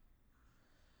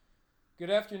Good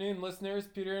afternoon, listeners.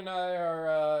 Peter and I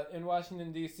are in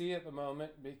Washington, D.C. at the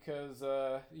moment because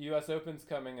U.S. Open's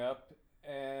coming up,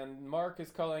 and Mark is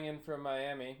calling in from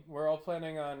Miami. We're all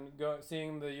planning on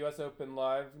seeing the U.S. Open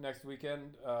live next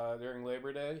weekend during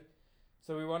Labor Day.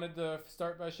 So we wanted to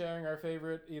start by sharing our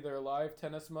favorite either live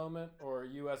tennis moment or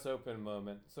U.S. Open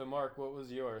moment. So, Mark, what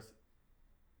was yours?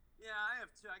 Yeah, I have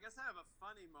two. I guess I have a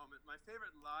funny moment. My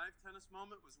favorite live tennis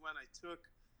moment was when I took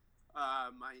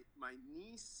my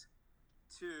niece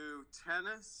to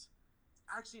tennis.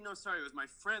 Actually, no, sorry, it was my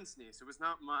friend's niece. It was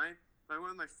not mine. But I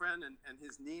went with my friend and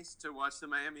his niece to watch the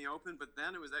Miami Open. But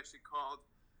then it was actually called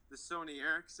the Sony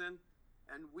Ericsson,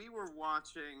 and we were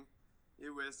watching.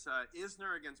 It was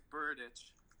Isner against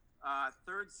Berdych,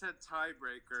 third set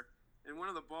tiebreaker, and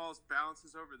one of the balls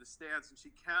bounces over the stands, and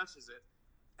she catches it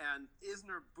and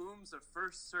Isner booms a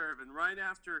first serve, and right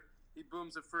after he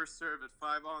booms a first serve at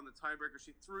 5-all in the tiebreaker,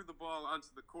 she threw the ball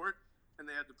onto the court, and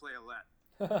they had to play a let.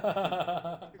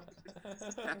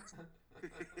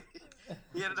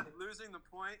 He ended up losing the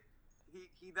point.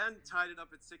 He then tied it up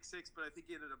at 6-6, but I think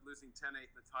he ended up losing 10-8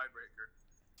 in the tiebreaker.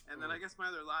 And then I guess my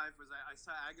other live was I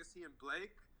saw Agassi and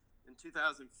Blake in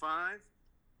 2005.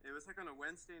 It was like on a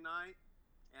Wednesday night.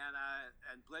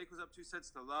 And Blake was up 2-0,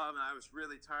 and I was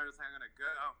really tired. I was like, I'm going to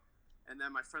go. And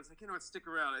then my friend's like, you know what, stick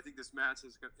around. I think this match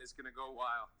is going to go a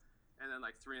while. And then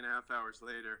like 3.5 hours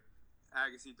later,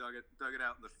 Agassi dug it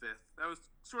out in the fifth. That was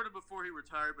sort of before he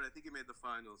retired, but I think he made the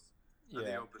finals of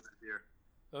the Open that year.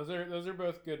 Those are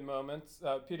both good moments.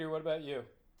 Peter, what about you?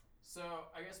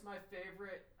 So I guess my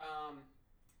favorite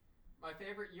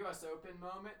U.S. Open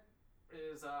moment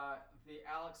is the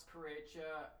Alex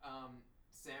Corretja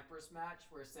Sampras match,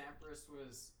 where Sampras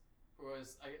was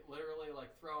literally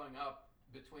like throwing up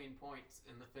between points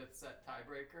in the fifth set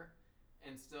tiebreaker,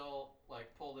 and still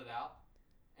like pulled it out,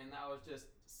 and that was just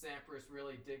Sampras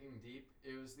really digging deep.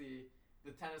 It was the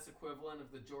tennis equivalent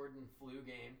of the Jordan flu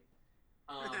game.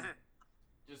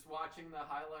 Just watching the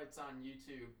highlights on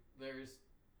YouTube, there's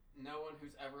no one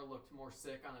who's ever looked more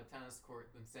sick on a tennis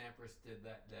court than Sampras did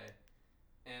that day.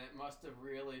 And it must have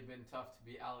really been tough to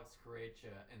be Alex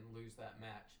Corretja and lose that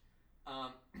match. I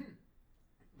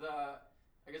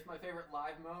guess my favorite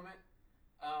live moment.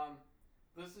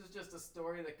 This is just a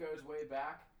story that goes way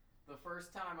back. The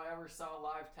first time I ever saw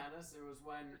live tennis, it was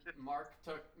when Mark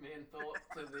took me and Philip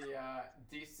to the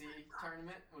DC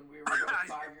tournament when we were both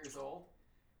 5 years old,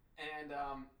 and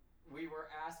we were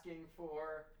asking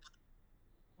for.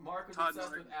 Mark was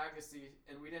obsessed with Agassi,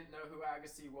 and we didn't know who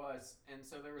Agassi was. And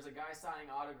so there was a guy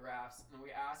signing autographs, and we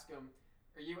asked him,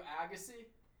 "Are you Agassi?"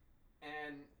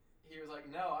 And he was like,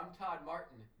 "No, I'm Todd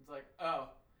Martin." It's like, "Oh."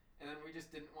 And then we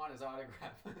just didn't want his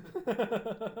autograph.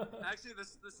 Actually, the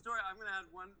story, I'm going to add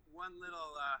one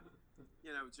little,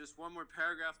 just one more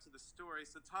paragraph to the story.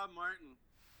 So Todd Martin,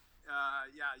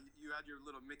 you had your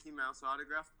little Mickey Mouse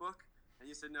autograph book, and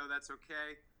you said, no, that's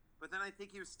okay. But then I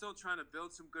think he was still trying to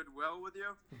build some goodwill with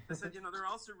you. I said, they're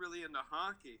also really into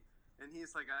hockey. And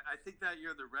he's like, I think that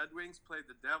year the Red Wings played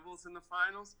the Devils in the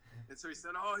finals. And so he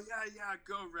said, oh, yeah,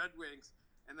 go Red Wings.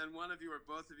 And then one of you or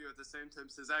both of you at the same time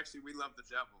says, actually, we love the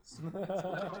Devils.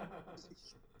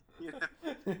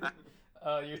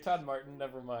 You're Todd Martin,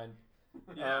 never mind.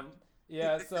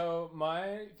 Yeah. So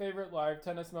my favorite live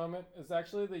tennis moment is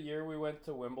actually the year we went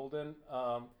to Wimbledon.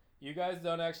 You guys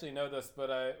don't actually know this,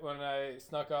 but when I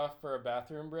snuck off for a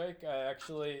bathroom break, I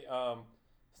actually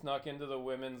snuck into the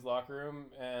women's locker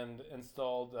room and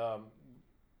installed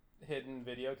hidden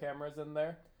video cameras in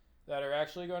there that are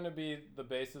actually going to be the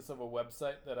basis of a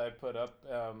website that I put up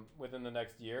within the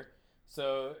next year.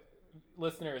 So,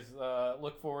 listeners,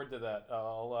 look forward to that.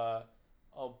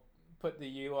 I'll put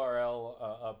the URL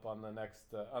up on the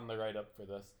next on the write up for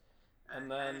this, and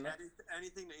then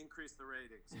anything to increase the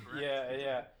ratings.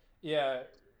 Correct? Yeah,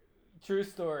 true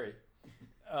story.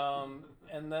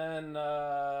 And then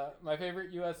my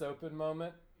favorite U.S. Open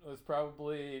moment was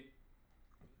probably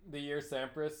the year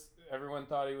Sampras. Everyone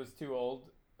thought he was too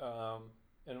old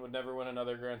and would never win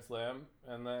another Grand Slam.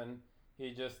 And then he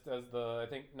just, as the, I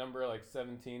think, number like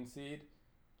 17 seed,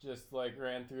 just like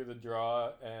ran through the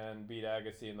draw and beat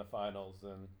Agassi in the finals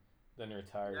and then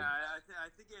retired. Yeah, I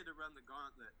think he had to run the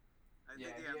gauntlet. I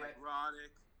think he had like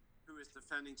Roddick, who was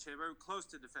defending champion, close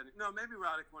to defending. No, maybe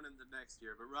Roddick won in the next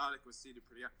year, but Roddick was seeded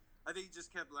pretty high. I think he just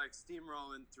kept like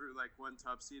steamrolling through like one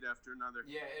top seed after another.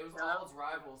 Yeah, it was all his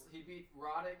rivals. He beat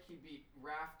Roddick, he beat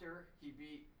Rafter, he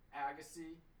beat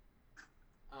Agassi.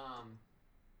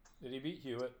 Did he beat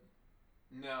Hewitt?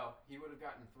 No, he would have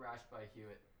gotten thrashed by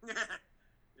Hewitt.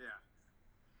 Yeah,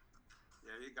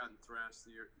 he'd gotten thrashed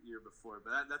the year before,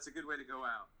 but that's a good way to go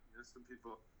out. Some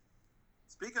people.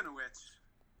 Speaking of which,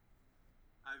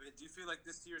 I mean, do you feel like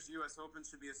this year's U.S. Open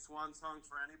should be a swan song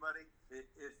for anybody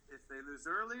if they lose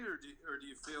early, or do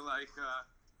you feel like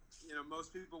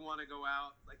most people want to go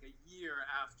out like a year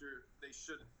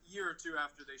or two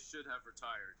after they should have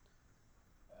retired?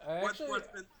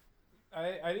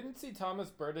 I didn't see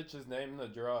Thomas Burdich's name in the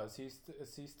draw. Is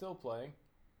he still playing?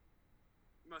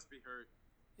 Must be hurt.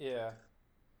 Yeah.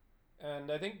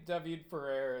 And I think David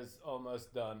Ferrer is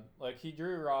almost done. Like, he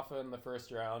drew Rafa in the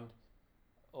first round.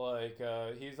 Like,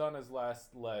 he's on his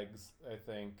last legs, I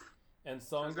think. And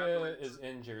Tsonga is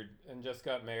injured and just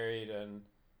got married, and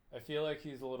I feel like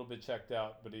he's a little bit checked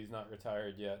out, but he's not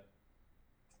retired yet.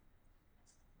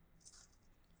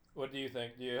 What do you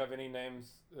think? Do you have any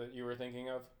names that you were thinking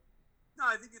of? No,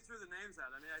 I think you threw the names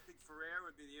out. I mean, I think Ferrer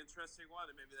would be the interesting one,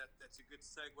 and maybe that's a good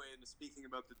segue into speaking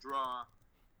about the draw.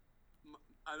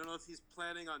 I don't know if he's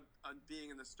planning on being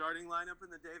in the starting lineup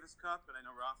in the Davis Cup, but I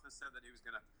know Rafa said that he was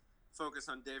going to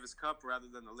focus on Davis Cup rather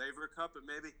than the Laver Cup, but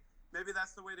maybe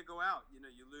that's the way to go out.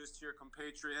 You lose to your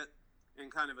compatriot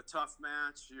in kind of a tough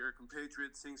match. Your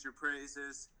compatriot sings your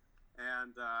praises,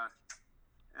 and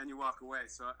you walk away.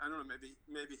 So I don't know.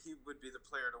 Maybe he would be the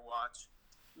player to watch.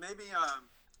 Maybe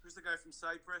who's the guy from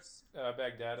Cyprus?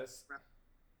 Baghdatis.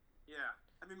 Yeah,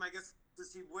 I mean, my guess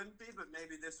is he wouldn't be, but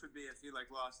maybe this would be if he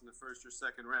lost in the first or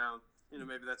second round.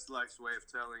 Maybe that's life's way of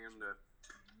telling him to.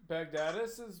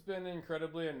 Baghdatis has been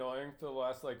incredibly annoying for the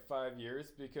last 5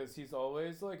 years because he's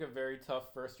always a very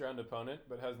tough first round opponent,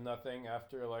 but has nothing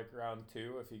after round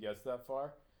 2 if he gets that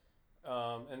far.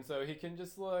 And so he can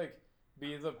just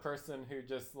be the person who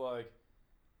just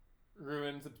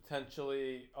ruins a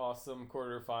potentially awesome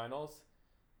quarterfinals,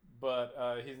 but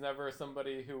he's never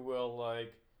somebody who will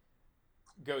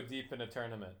go deep in a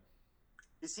tournament.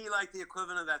 Is he the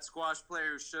equivalent of that squash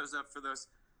player who shows up for those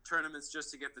tournaments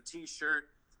just to get the T-shirt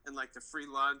and the free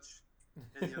lunch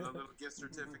and the little gift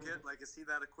certificate? Is he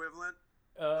that equivalent?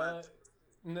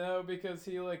 No, because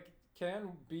he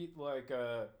can beat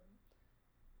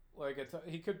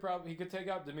he could take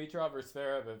out Dimitrov or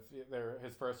Zverev if they're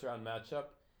his first round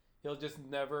matchup. He'll just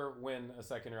never win a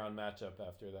second round matchup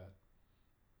after that.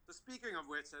 So speaking of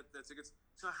which, that's a good.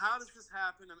 So how does this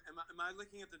happen? Am I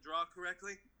looking at the draw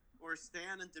correctly, or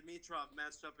Stan and Dimitrov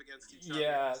matched up against each other?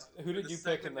 Yeah, who did you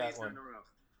pick in that one?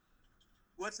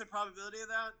 What's the probability of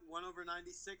that?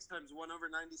 1/96 times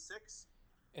 1/96.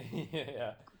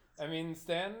 Yeah, I mean,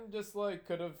 Stan just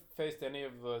could have faced any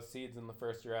of the seeds in the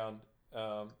first round.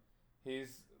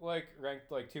 He's ranked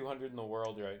 200 in the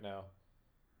world right now.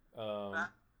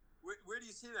 Where do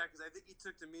you see that? Because I think he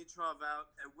took Dimitrov out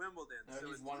at Wimbledon. No, so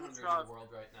he's 100 in the world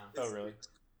right now. Oh, really?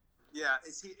 Yeah.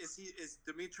 Is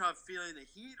Dimitrov feeling the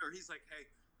heat, or he's like, hey,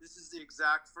 this is the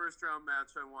exact first round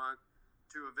match I want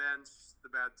to avenge the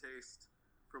bad taste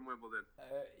from Wimbledon?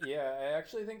 Yeah, I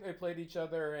actually think they played each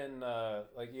other in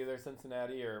either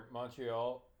Cincinnati or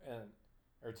Montreal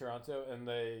or Toronto,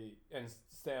 and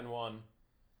Stan won.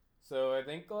 So I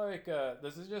think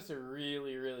this is just a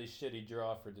really, really shitty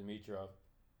draw for Dimitrov.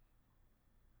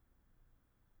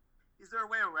 Is there a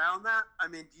way around that? I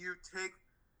mean, do you take,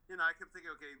 I kept thinking,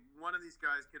 okay, one of these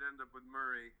guys could end up with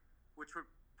Murray, which would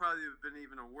probably have been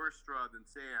even a worse draw than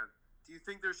Stan. Do you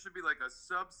think there should be a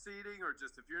sub-seeding, or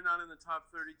just if you're not in the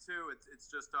top 32, it's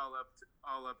just all up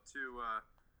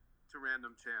to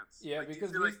random chance? Yeah, because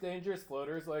these dangerous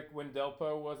floaters, when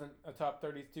Delpo wasn't a top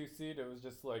 32 seed, it was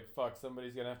just fuck,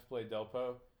 somebody's going to have to play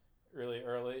Delpo really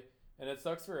early. And it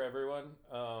sucks for everyone.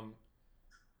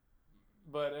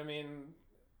 But, I mean,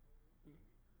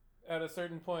 at a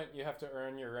certain point, you have to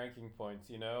earn your ranking points,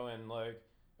 and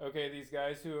okay, these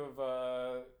guys who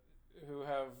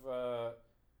have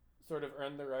sort of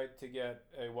earned the right to get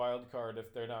a wild card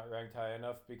if they're not ranked high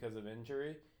enough because of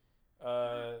injury,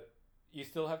 you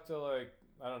still have to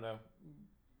I don't know,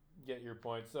 get your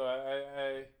points. So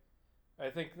I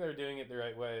think they're doing it the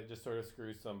right way. It just sort of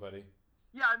screws somebody.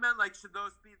 Yeah, I meant should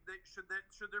those be should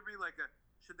there be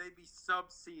should they be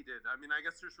sub-seeded? I mean, I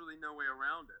guess there's really no way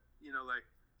around it.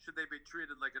 Should they be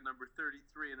treated like a number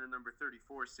 33 and a number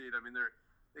 34 seed? I mean,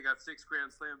 they got 6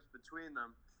 Grand Slams between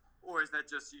them. Or is that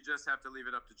just you just have to leave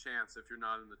it up to chance if you're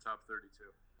not in the top 32?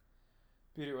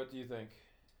 Peter, what do you think?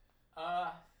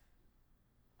 I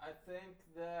think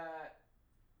that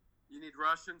you need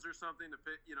Russians or something to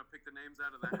pick the names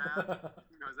out of the hat.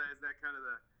 Is that kind of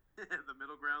the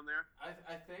middle ground there?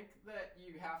 I think that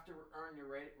you have to earn your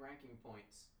ranking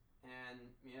points, and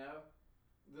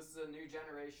this is a new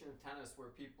generation of tennis where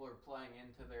people are playing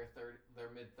into their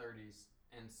mid-30s,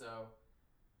 and so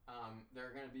there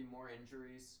are going to be more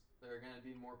injuries. There are going to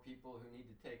be more people who need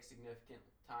to take significant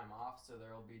time off, so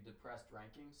there will be depressed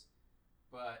rankings.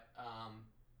 But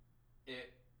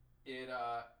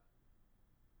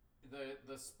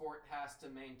the sport has to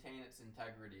maintain its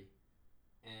integrity,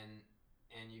 and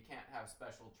you can't have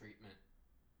special treatment.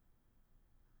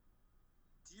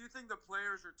 Do you think the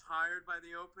players are tired by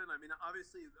the Open? I mean,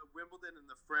 obviously, the Wimbledon and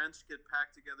the French get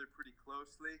packed together pretty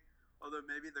closely, although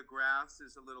maybe the grass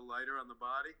is a little lighter on the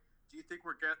body. Do you think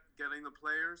we're getting the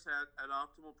players at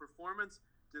optimal performance?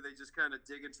 Do they just kind of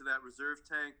dig into that reserve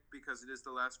tank because it is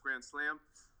the last Grand Slam?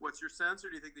 What's your sense,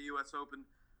 or do you think the U.S. Open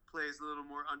plays a little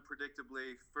more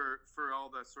unpredictably for all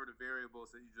the sort of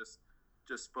variables that you just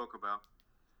spoke about?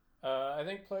 I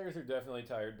think players are definitely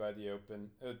tired by the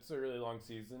Open. It's a really long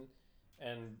season,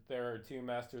 and there are 2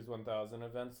 Masters 1000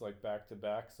 events like back to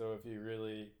back. So if you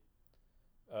really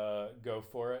go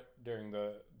for it during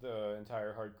the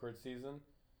entire hard court season,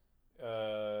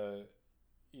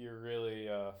 you're really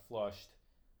flushed.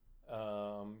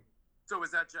 So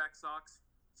is that Jack Sock's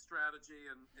strategy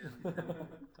and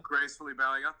gracefully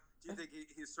bowing out? Do you think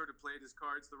he's sort of played his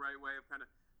cards the right way of kind of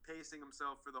pacing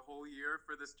himself for the whole year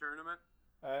for this tournament?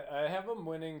 I have him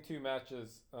winning 2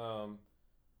 matches,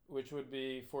 which would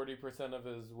be 40% of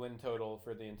his win total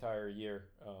for the entire year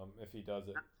if he does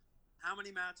it. How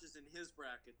many matches in his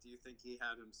bracket do you think he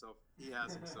has himself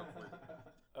win?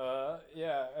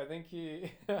 Yeah, I think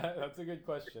he. That's a good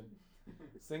question.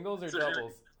 Singles or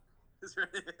doubles?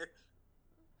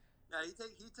 Yeah,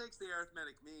 he takes the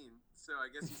arithmetic mean. So I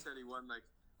guess he said he won like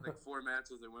 4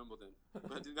 matches at Wimbledon.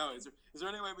 But no, is there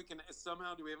any way we can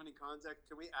somehow? Do we have any contact?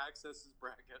 Can we access his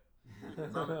bracket?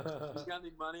 He's got any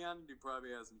money on it? He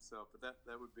probably has himself. But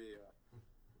that would be.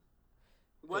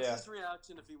 What's his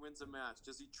reaction if he wins a match?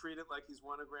 Does he treat it like he's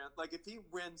won a grand? Like if he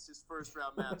wins his first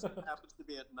round match, and it happens to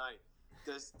be at night.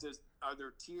 Are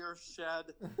there tears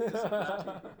shed? Does a match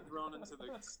get thrown into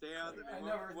the stand? I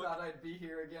never thought I'd be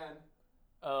here again.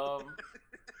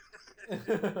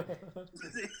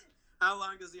 How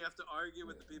long does he have to argue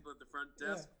with the people at the front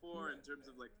desk for in terms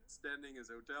of like extending his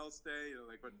hotel stay? You know,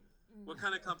 like what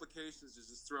kind of complications does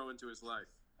this throw into his life?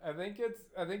 I think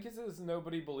it's his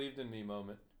nobody believed in me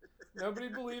moment. Nobody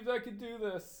believed I could do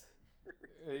this.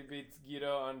 He beats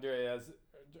Guido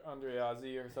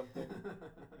Andreazzi or something.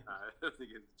 I don't think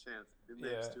he has a chance. The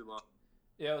name's too long.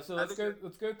 Yeah, so let's go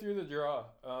through the draw.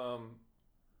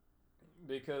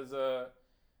 Because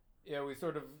we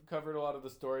sort of covered a lot of the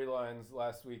storylines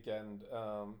last weekend.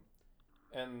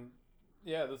 And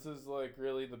yeah, this is like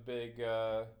really the big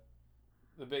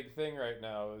thing right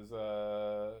now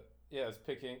is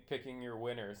picking your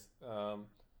winners.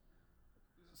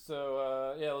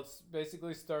 So let's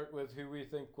basically start with who we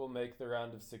think will make the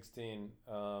round of 16,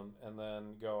 and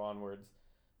then go onwards.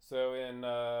 So in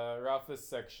Rafa's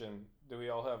section, do we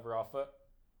all have Rafa?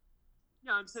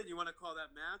 Yeah, I'm saying you want to call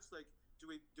that match. Like,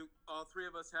 do all 3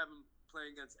 of us have him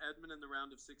playing against Edmund in the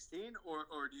round of 16,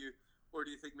 or do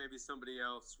you think maybe somebody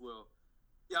else will?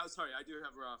 Yeah, sorry, I do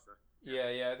have Rafa.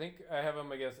 Yeah, I think I have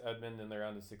him against Edmund in the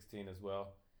round of 16 as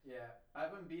well. Yeah,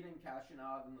 I've been beating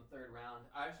Khachanov in the 3rd round.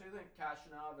 I actually think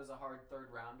Khachanov is a hard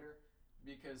 3rd rounder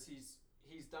because he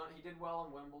did well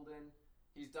in Wimbledon.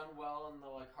 He's done well in the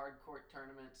hard court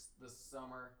tournaments this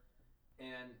summer.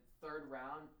 And 3rd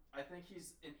round, I think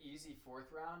he's an easy 4th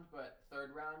round, but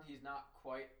 3rd round he's not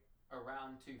quite a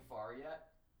round too far yet.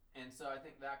 And so I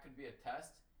think that could be a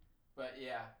test. But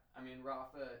yeah, I mean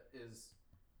Rafa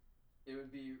it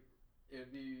would be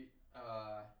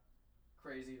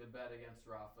crazy to bet against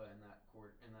Rafa in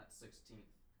that 16th.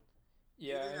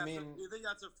 Yeah, do you think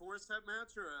that's a 4-set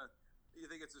match, or do you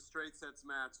think it's a straight sets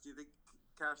match? Do you think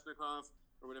Khachanov,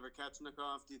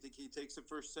 do you think he takes the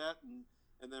first set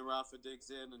and then Rafa digs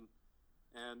in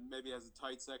and maybe has a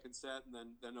tight second set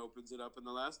and then opens it up in the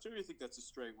last 2? Or do you think that's a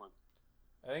straight one?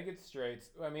 I think it's straight.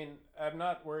 I mean, I'm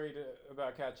not worried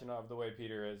about Khachanov the way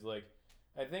Peter is. Like,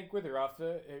 I think with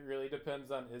Rafa, it really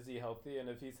depends on is he healthy, and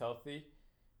if he's healthy,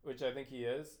 which I think he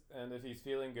is, and if he's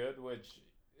feeling good, which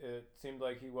it seemed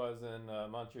like he was in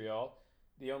Montreal,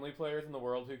 the only players in the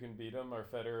world who can beat him are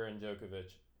Federer and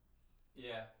Djokovic.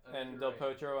 Yeah. And Del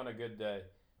Potro on a good day.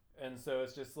 And so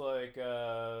it's just like,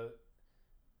 okay,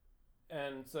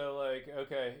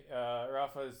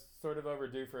 Rafa's sort of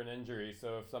overdue for an injury,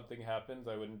 so if something happens,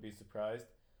 I wouldn't be surprised.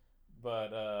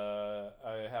 But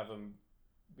I have him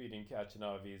beating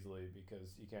Khachanov easily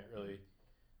because you can't really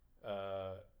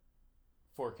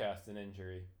forecast an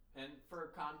injury. And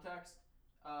for context,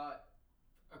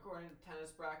 according to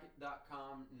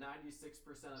tennisbracket.com,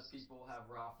 96% of people have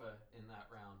Rafa in that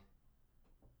round.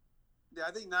 Yeah,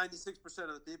 I think 96%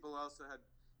 of the people also had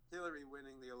Hillary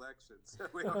winning the election, so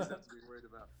we always have to be worried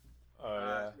about.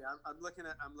 I'm looking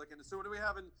at. So what do we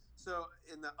have in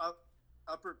the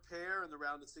upper pair in the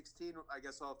round of 16? I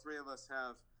guess all 3 of us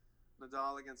have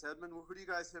Nadal against Edmund. Who do you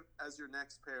guys have as your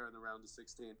next pair in the round of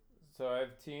 16? So I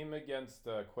have Team against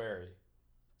Query.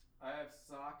 I have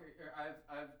I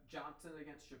have Johnson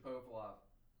against Shapovalov.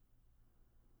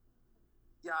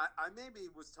 Yeah, I maybe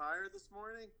was tired this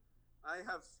morning. I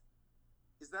have.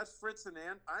 Is that Fritz and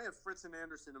I have Fritz and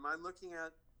Anderson. Am I looking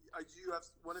at? Do you have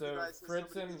one of you guys?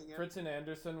 Fritz and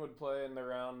Anderson would play in the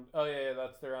round. Oh yeah,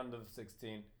 that's the round of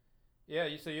 16. Yeah,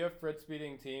 so you have Fritz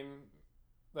beating Team.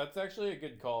 That's actually a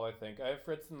good call, I think. I have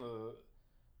Fritz in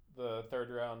the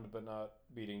third round, but not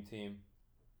beating Team.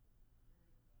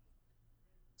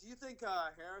 Do you think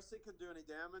Harrison can do any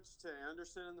damage to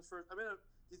Anderson in the first? I mean,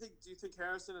 do you think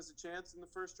Harrison has a chance in the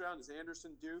first round? Is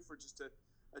Anderson due for just a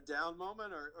down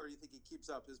moment, or do you think he keeps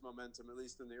up his momentum at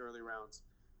least in the early rounds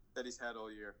that he's had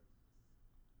all year?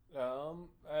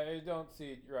 I don't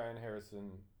see Ryan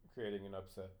Harrison creating an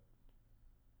upset.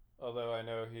 Although I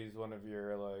know he's one of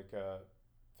your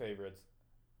favorites.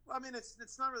 Well, I mean,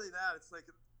 it's not really that. It's like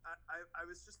I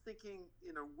was just thinking,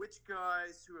 which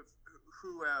guys who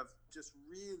have just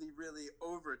really, really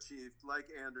overachieved, like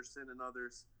Anderson and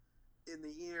others, in the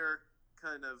year,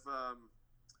 kind of,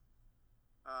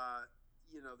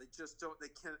 they just don't. They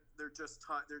can't. They're just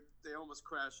taught. They almost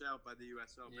crash out by the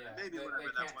U.S. Open. Yeah, maybe they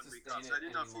whatever that 1 week off. So I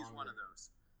didn't know if he's one of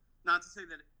those. Not to say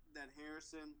that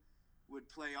Harrison would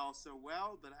play also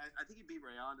well, but I think he beat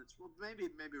Raonic. Well,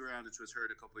 maybe Raonic was hurt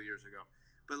a couple of years ago,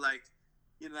 but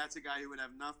that's a guy who would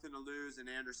have nothing to lose, and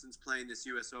Anderson's playing this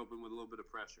U.S. Open with a little bit of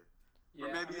pressure. Yeah,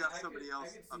 or maybe you have somebody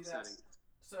else upsetting.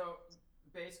 So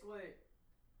basically,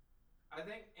 I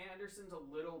think Anderson's a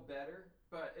little better,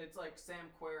 but it's like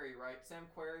Sam Querrey, right? Sam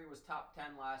Querrey was top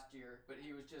 10 last year, but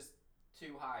he was just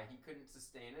too high. He couldn't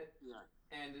sustain it. Yeah.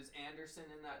 And is Anderson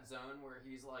in that zone where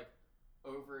he's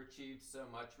overachieved so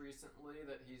much recently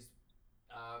that he's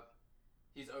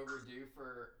overdue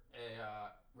for a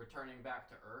returning back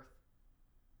to earth?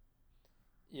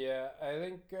 Yeah, I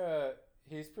think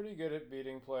he's pretty good at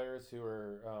beating players who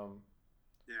are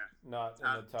not in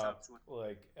the top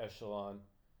echelon.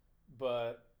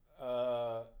 But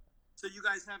so you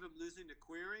guys have him losing to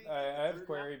Query? I have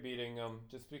Query beating him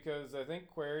just because I think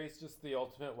Query's just the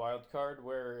ultimate wild card.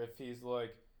 Where if he's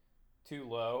too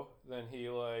low, then he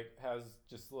has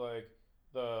just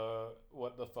the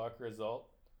what the fuck result,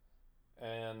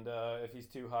 and if he's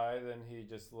too high, then he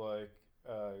just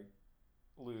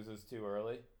loses too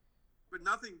early. But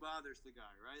nothing bothers the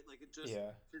guy, right? It just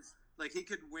it's he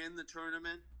could win the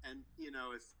tournament, and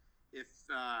if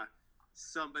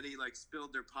somebody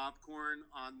spilled their popcorn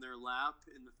on their lap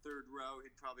in the third row,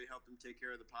 he'd probably help them take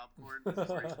care of the popcorn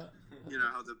before he,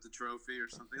 held up the trophy or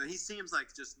something. He seems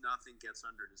like just nothing gets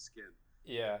under his skin.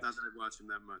 Yeah. Not that I watch him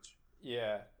that much.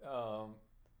 Yeah.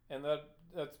 And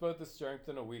that's both a strength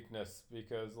and a weakness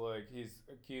because he's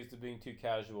accused of being too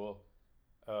casual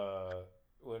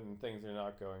when things are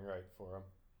not going right for him.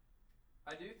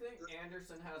 I do think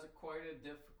Anderson has quite a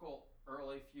difficult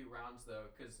early few rounds though,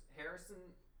 because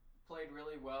Harrison played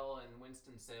really well in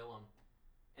Winston-Salem,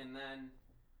 and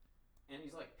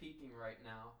he's peaking right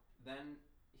now. Then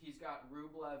he's got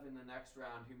Rublev in the next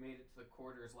round, who made it to the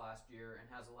quarters last year and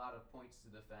has a lot of points to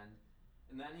defend.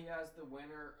 And then he has the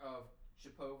winner of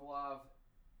Shapovalov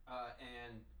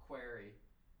and Query,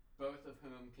 both of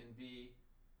whom can be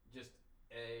just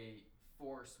a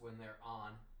force when they're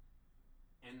on.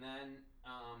 And then,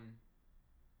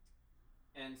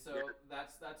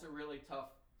 that's a really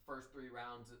tough first 3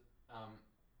 rounds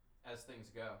as things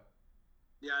go.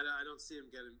 Yeah, I don't see him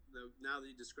getting. Now that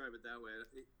you describe it that way,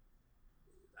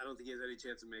 I don't think he has any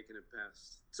chance of making it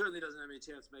past. Certainly doesn't have any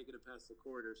chance of making it past the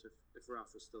quarters if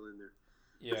Rafa's still in there.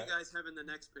 Yeah. What do you guys have in the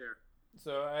next pair?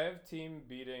 So I have Team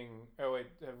beating. Oh wait,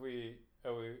 have we?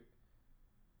 Oh we.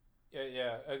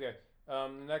 Yeah. Okay.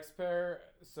 Next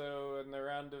pair. So in the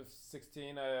round of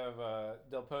 16, I have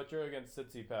Del Potro against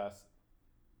Tsitsipas.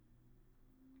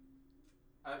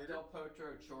 I have Del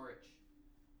Potro Coric.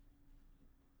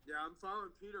 Yeah, I'm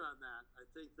following Peter on that. I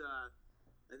think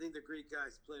the Greek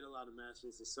guys played a lot of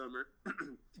matches this summer.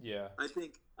 Yeah. I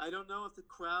don't know if the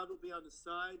crowd will be on his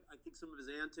side. I think some of his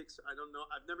antics, I don't know.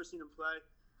 I've never seen him play.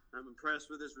 I'm impressed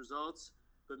with his results,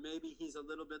 but maybe he's a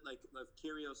little bit like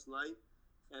Kyrgios light.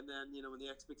 And then when the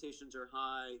expectations are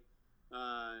high,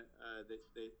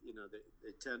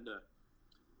 they tend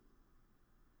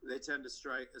to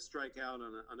strike out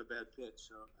on a bad pitch.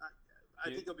 So I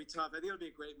think it'll be tough. I think it'll be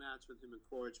a great match with him and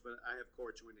Coric, but I have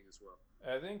Coric winning as well.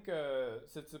 I think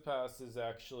Tsitsipas is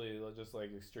actually just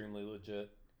extremely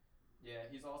legit. Yeah,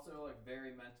 he's also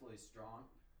very mentally strong.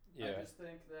 Yeah. I just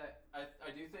think that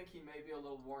I do think he may be a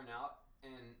little worn out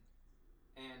and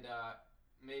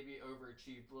maybe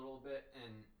overachieved a little bit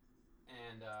and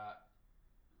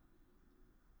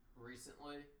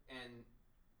recently, and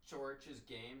Chorich's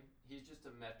game, he's just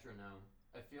a metronome.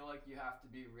 I feel like you have to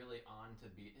be really on to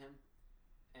beat him,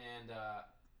 and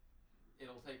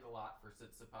it'll take a lot for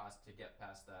Tsitsipas to get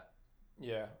past that.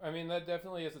 Yeah, I mean that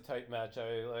definitely is a tight match.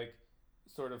 I like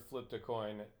sort of flipped a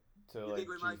coin to You like think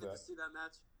we might choose get that. to see that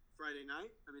match Friday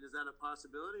night? I mean, is that a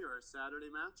possibility or a Saturday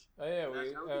match? Oh yeah, That would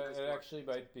be nice it to watch. actually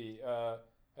might be.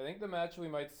 I think the match we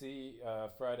might see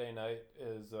Friday night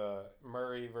is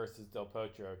Murray versus Del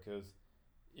Potro because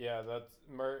yeah,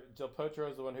 Del Potro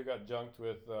is the one who got junked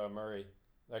with Murray.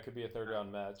 That could be a third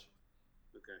round match.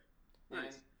 Okay. And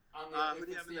Nice. on Who if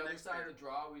do you it's have in the the other next side pair? of the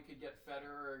draw, we could get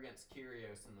Federer against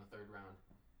Kyrgios in the third round.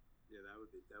 Yeah, that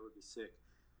would be sick.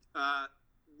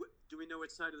 Do we know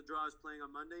which side of the draw is playing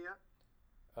on Monday yet?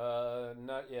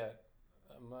 Not yet.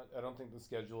 I don't think the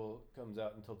schedule comes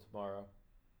out until tomorrow.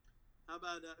 How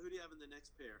about who do you have in the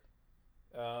next pair?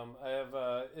 I have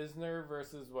Isner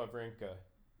versus Wawrinka.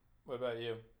 What about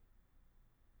you?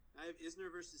 I have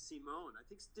Isner versus Simone. I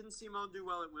think didn't Simone do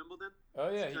well at Wimbledon? Oh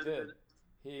yeah, It's he kind of did.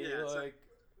 been- He Yeah, it's like,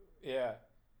 yeah.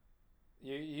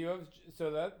 You have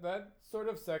so that sort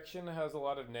of section has a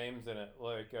lot of names in it.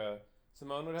 Like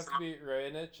Simone would have to beat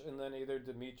Raonic and then either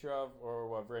Dimitrov or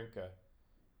Wawrinka.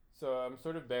 So I'm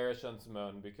sort of bearish on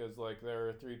Simone because like there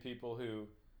are three people who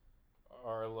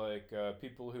are like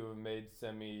people who have made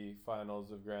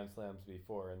semi-finals of Grand Slams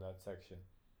before in that section.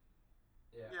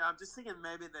 Yeah, I'm just thinking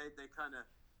maybe they kind of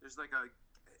there's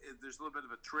a little bit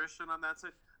of attrition on that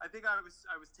side. I think I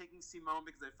was taking Simone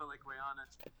because I felt like Raonic.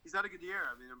 He's had a good year.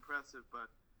 I mean, impressive, but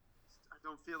I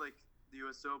don't feel like the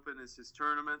U.S. Open is his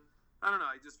tournament. I don't know.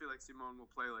 I just feel like Simone will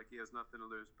play like he has nothing to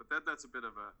lose. But that's a bit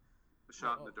of a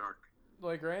shot in the dark.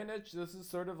 Like Raonic, this is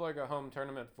sort of like a home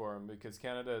tournament for him because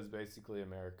Canada is basically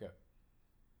America.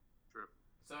 True.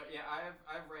 So yeah, I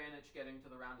have Raonic getting to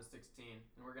the round of 16,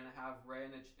 and we're gonna have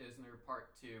Raonic Isner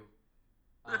Part 2,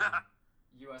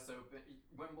 U.S. Open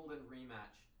Wimbledon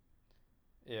rematch.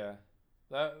 Yeah,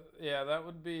 that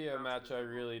would be a Sounds match good. I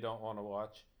really don't want to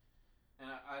watch.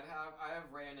 And I have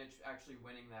Raonic actually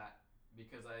winning that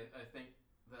because I think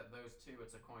that those two,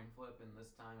 it's a coin flip, and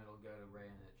this time it'll go to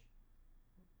Raonic.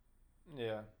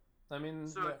 Yeah, I mean,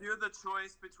 So if you're the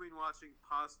choice between watching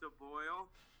Pasta boil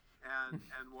and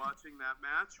watching that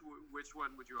match, which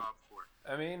one would you opt for?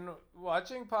 I mean,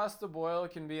 watching pasta boil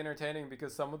can be entertaining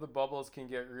because some of the bubbles can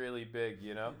get really big,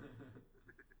 you know.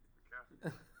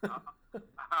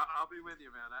 I'll be with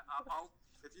you, man. I'll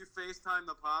if you FaceTime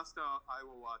the pasta, I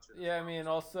will watch it. Yeah, I mean,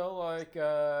 also like,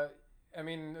 I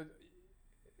mean,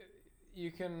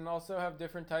 you can also have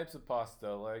different types of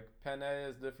pasta. Like penne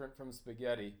is different from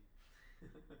spaghetti.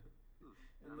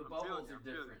 And the I'm bubbles feeling are it, I'm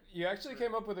feeling different. You actually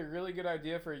came up with a really good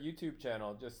idea for a YouTube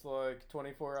channel, just like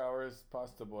 24 hours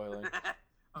pasta boiling.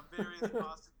 A various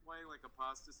pasta playing like a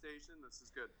pasta station. This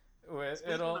is good.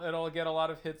 It'll get a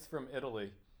lot of hits from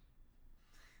Italy.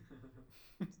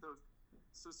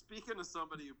 So speaking of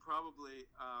somebody who probably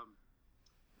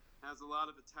has a lot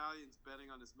of Italians betting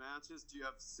on his matches, do you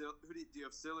have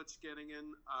Silic getting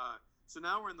in? So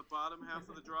now we're in the bottom half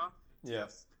of the draw. Do you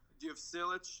have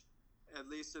Silic at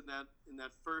least in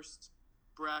that first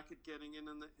bracket getting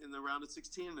in the round of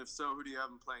 16? And if so, who do you have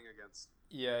him playing against?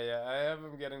 Yeah, I have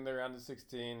him getting the round of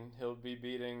 16. He'll be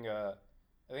beating. I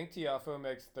think Tiafoe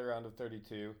makes the round of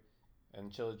 32,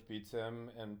 and Cilic beats him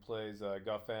and plays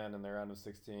Goffin in the round of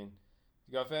 16.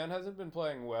 Goffin hasn't been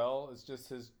playing well. It's just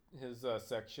his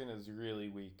section is really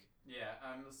weak. Yeah,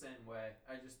 I'm the same way.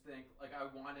 I just think like I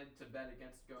wanted to bet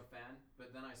against Goffin,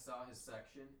 but then I saw his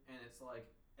section, and it's like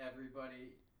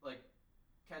everybody like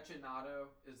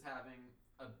Cecchinato is having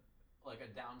a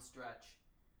down stretch.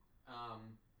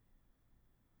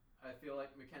 I feel like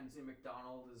Mackenzie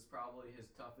McDonald is probably his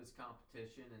toughest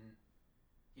competition, and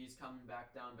he's coming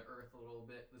back down to earth a little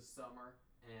bit this summer.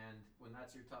 And when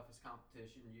that's your toughest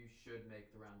competition, you should make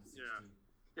the round of 16.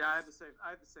 Yeah, I have the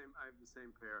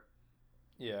same pair.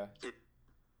 Yeah.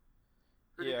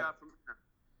 Who do you got from here?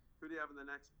 Who do you have in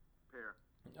the next pair?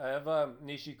 I have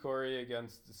Nishikori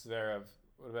against Zverev.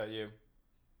 What about you?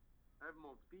 I have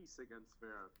Monfils against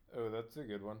Zverev. Oh, that's a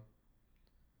good one.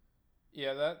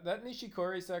 Yeah, that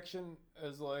Nishikori section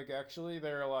is like actually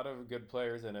there are a lot of good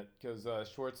players in it because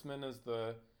Schwartzman is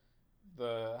the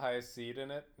highest seed in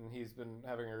it, and he's been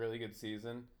having a really good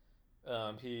season.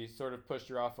 He sort of pushed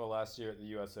Rafa last year at the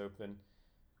U.S. Open.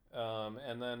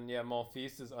 And then,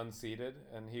 Monfils is unseeded,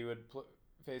 and he would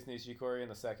face Nishikori in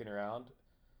the second round.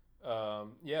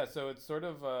 So it's sort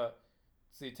of...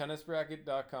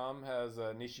 tennisbracket.com has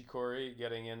Nishikori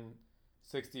getting in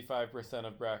 65%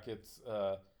 of brackets,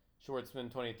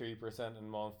 Schwartzman 23%, and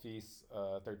Monfils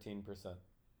 13%.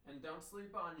 And don't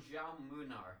sleep on Zhao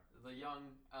Munar. the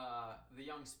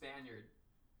young Spaniard.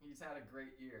 He's had a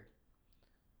great year.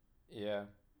 Yeah,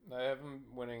 I have him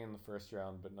winning in the first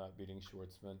round, but not beating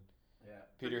Schwartzman. Yeah.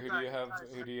 Peter, who do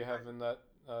you have in that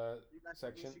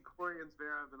section? Nishikori and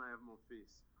Zverev, and I have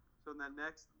Monfils. So in that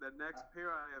next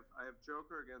pair, I have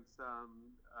Joker against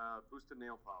Busta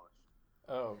Nail Polish.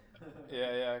 Oh,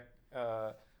 yeah.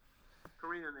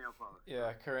 Karina Nail Polish.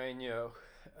 Yeah, Carreño.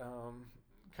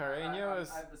 Carreño I is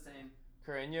have the same.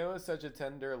 Carreño is such a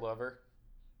tender lover.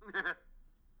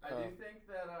 I do think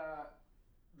that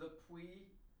the Puig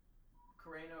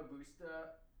Carreño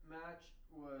Busta match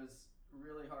was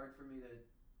really hard for me to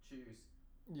choose.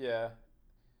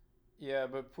 Yeah,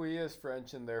 but Puig is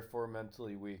French and therefore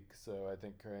mentally weak, so I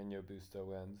think Carreño Busta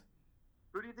wins.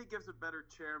 Who do you think gives a better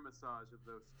chair massage of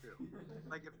those two?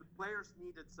 Like if the players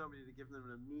needed somebody to give them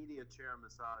an immediate chair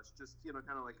massage, just kind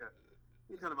of like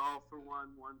kind of all for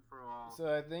one for all.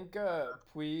 So I think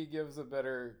Puig gives a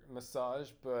better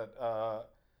massage, but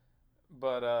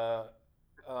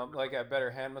like a better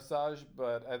hand massage.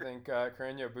 But I think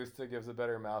Carreño Busta gives a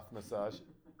better mouth massage.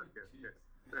 Okay.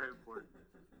 Very important.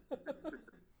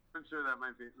 I'm sure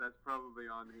that's probably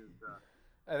on his.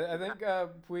 I think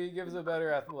Puig gives a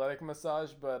better athletic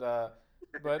massage, but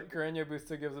Carreño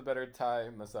Busta gives a better Thai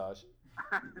massage.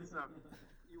 So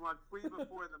you want Puig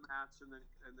before the match, and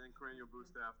then Carreño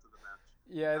Busta after the match.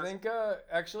 Yeah, I think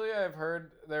actually I've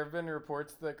heard there have been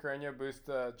reports that Carreño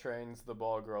Busta trains the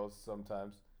ball girls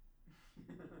sometimes.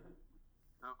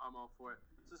 I'm all for it.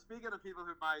 So speaking of people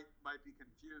who might be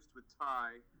confused with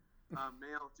Thai.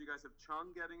 Male, do you guys have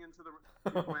Chung getting into the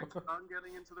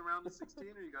round of 16,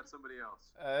 or you got somebody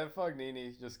else? I have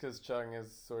Fognini just because Chung is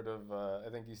sort of.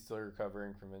 I think he's still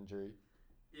recovering from injury.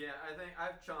 Yeah, I think I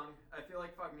have Chung. I feel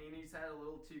like Fognini's had a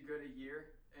little too good a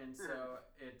year, and so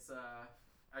it's.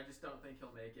 I just don't think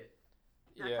he'll make it.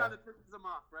 Yeah, it kind of pisses him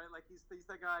off, right? Like he's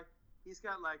that guy. He's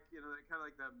got like kind of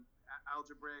like the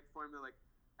algebraic formula, like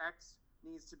X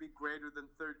needs to be greater than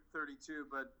 32,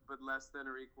 but less than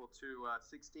or equal to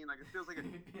 16. Like it feels like it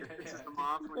pisses him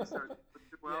off when he starts to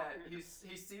do well. Yeah,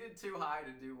 he's seated too high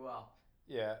to do well.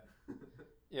 Yeah.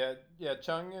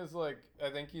 Chung is like,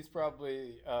 I think he's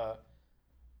probably.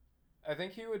 I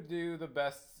think he would do the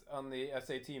best on the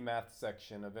SAT math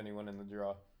section of anyone in the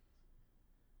draw.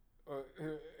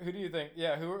 Who do you think?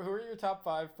 Yeah, who are your top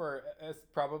 5 for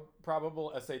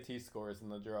probable SAT scores in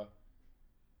the draw?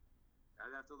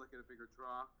 I'd have to look at a bigger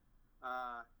draw.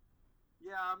 I'm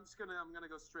gonna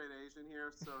go straight Asian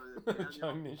here. So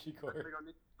Chung Nishikori.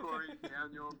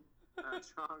 Daniel,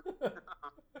 Chung.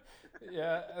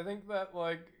 Yeah, I think that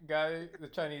the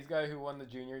Chinese guy who won the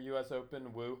Junior U.S.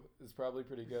 Open, Wu, is probably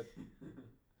pretty good.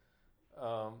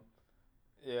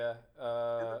 Yeah.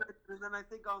 And then I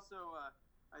think also,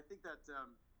 I think that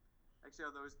actually,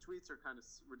 although his tweets are kind of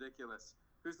ridiculous.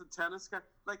 Who's the tennis guy?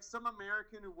 Like some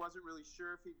American who wasn't really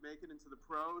sure if he'd make it into the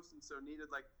pros, and so needed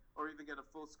or even get a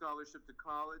full scholarship to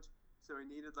college. So he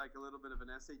needed a little bit of an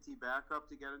SAT backup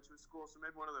to get into a school. So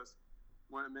maybe one of those,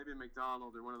 maybe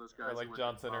McDonald or one of those guys. Or like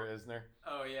Johnson or Isner.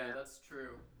 Oh yeah, that's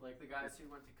true. Like the guys who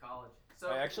went to college.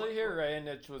 So I actually hear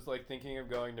Raonic was thinking of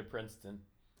going to Princeton.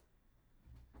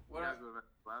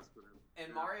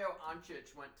 And Mario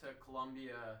Ancic went to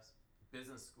Columbia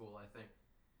Business School, I think.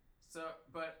 So,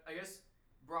 but I guess.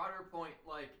 Broader point,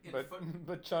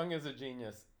 but Chung is a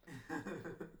genius.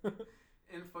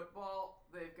 In football,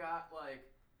 they've got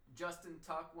Justin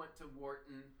Tuck went to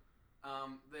Wharton.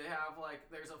 They have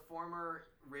there's a former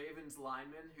Ravens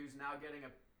lineman who's now getting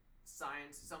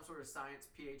some sort of science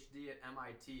PhD at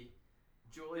MIT.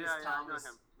 Julius Thomas,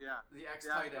 the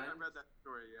ex-tight end. I read that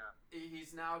story. Yeah,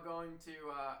 he's now going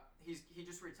to. He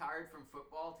just retired from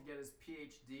football to get his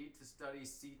PhD to study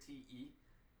CTE.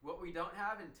 What we don't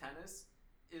have in tennis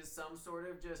is some sort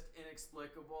of just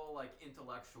inexplicable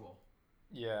intellectual.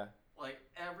 Yeah.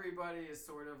 Everybody is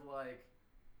sort of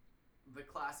the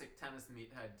classic tennis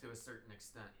meathead to a certain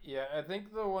extent. Yeah, I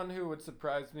think the one who would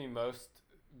surprise me most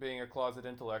being a closet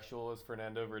intellectual is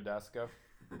Fernando Verdasco.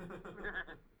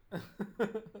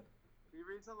 He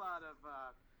reads a lot of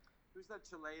who's that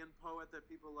Chilean poet that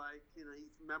people like? He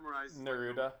memorizes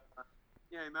Neruda.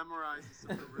 He memorizes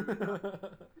some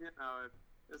Neruda.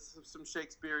 It's some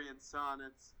Shakespearean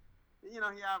sonnets. He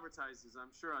advertises,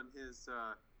 I'm sure, on his.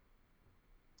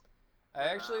 I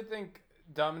actually think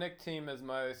Dominic Thiem is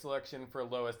my selection for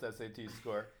lowest SAT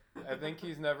score. I think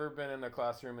he's never been in a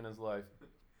classroom in his life.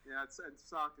 Yeah, and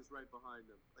Sock is right behind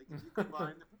him.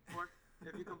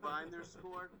 If you combine their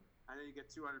score, I know you get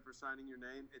 200 for signing your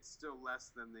name. It's still less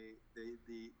than the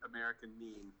American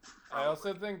mean. Probably. I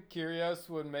also think Kyrgios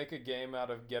would make a game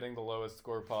out of getting the lowest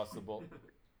score possible.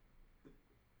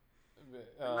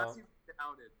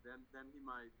 outed, then he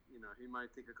might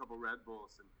take a couple Red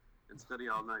Bulls and study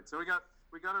all night. So we got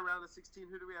a round of 16.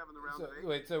 Who do we have in the round of 8?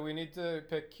 Wait, so we need to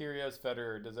pick Kyrgios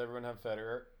Federer. Does everyone have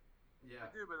Federer? Yeah.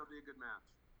 I do, but it'll be a good match.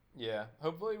 Yeah,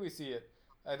 hopefully we see it.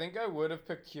 I think I would have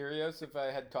picked Kyrgios if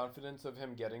I had confidence of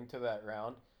him getting to that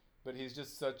round, but he's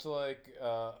just such like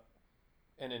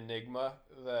an enigma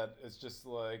that it's just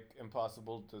like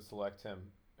impossible to select him,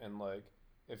 and like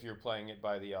if you're playing it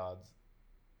by the odds.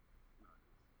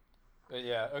 But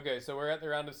yeah, okay, so we're at the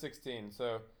round of 16.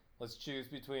 So let's choose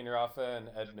between Rafa and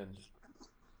Edmund.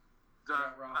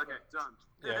 Done. Rafa. Okay, done.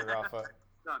 Yeah, Rafa.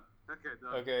 Done. Okay,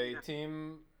 done. Okay, Yeah.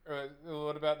 team.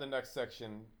 What about the next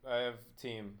section? I have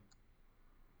team.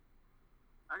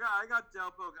 I got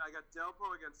Delpo. I got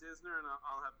Delpo against Isner, and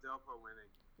I'll have Delpo winning.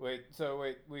 Wait.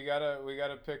 We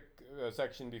gotta pick a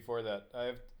section before that. I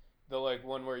have the like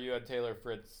one where you had Taylor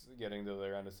Fritz getting to the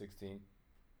round of 16.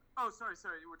 Oh, sorry.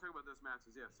 We're talking about those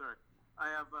matches. Yeah, sorry. I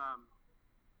have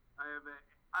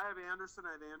Anderson.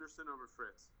 I have Anderson over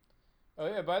Fritz. Oh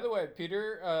yeah. By the way,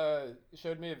 Peter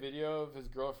showed me a video of his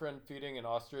girlfriend feeding an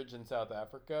ostrich in South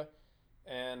Africa,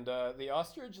 and the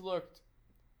ostrich looked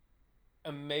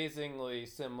amazingly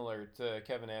similar to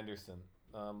Kevin Anderson.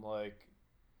 Like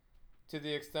to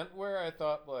the extent where I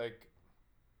thought like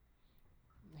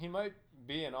he might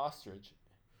be an ostrich.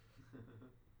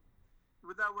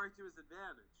 Would that work to his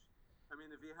advantage? I mean,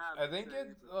 if he had, I think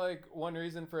it's like one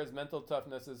reason for his mental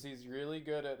toughness is he's really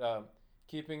good at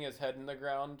keeping his head in the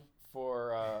ground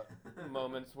for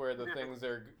moments where the things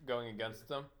are going against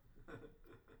him.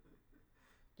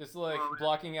 Just like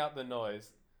blocking out the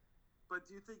noise. But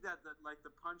do you think that like the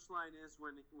punchline is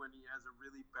when he has a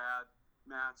really bad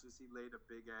match is he laid a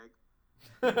big egg?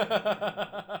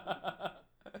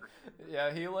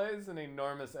 Yeah, he lays an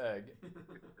enormous egg.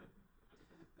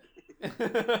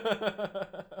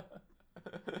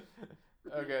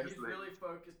 Okay. He's really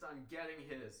focused on getting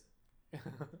his.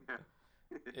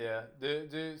 Yeah.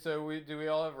 Do we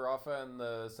all have Rafa in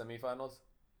the semifinals?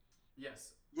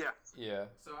 Yes. Yeah. Yeah.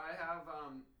 So I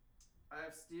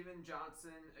have Steven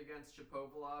Johnson against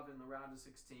Shapovalov in the round of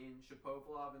 16,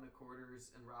 Shapovalov in the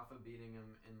quarters, and Rafa beating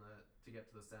him to get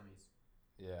to the semis.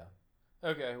 Yeah.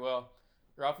 Okay, well,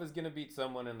 Rafa's going to beat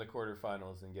someone in the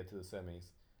quarterfinals and get to the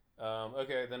semis.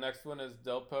 Okay, the next one is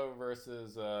Delpo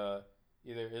versus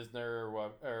either Isner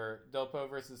or Delpo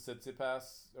versus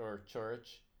Tsitsipas or Coric.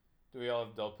 Do we all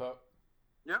have Delpo?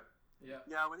 Yep. Yeah.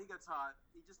 Yeah, when he gets hot,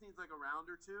 he just needs like a round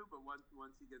or two, but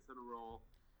once he gets on a roll.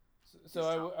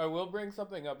 So I will bring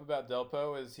something up about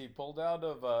Delpo is he pulled out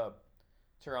of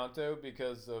Toronto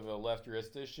because of a left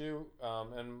wrist issue,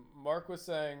 and Mark was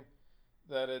saying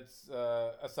that it's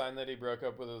a sign that he broke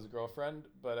up with his girlfriend,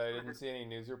 but I didn't see any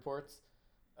news reports.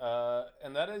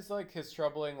 And that is like his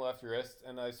troubling left wrist,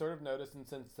 and I sort of noticed in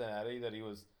Cincinnati that he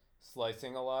was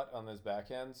slicing a lot on his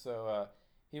backhand, so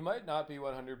he might not be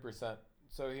 100%.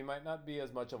 So he might not be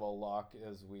as much of a lock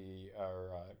as we are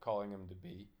calling him to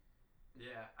be.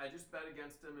 Yeah, I just bet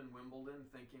against him in Wimbledon,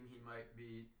 thinking he might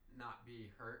not be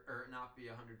hurt or not be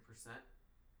 100%,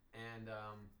 and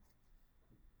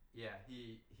yeah,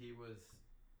 he was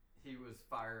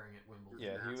firing at Wimbledon.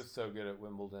 Yeah, he was so good at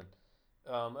Wimbledon.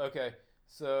 Okay,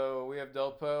 so we have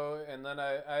Delpo, and then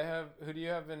I have, who do you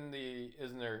have in the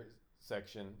Isner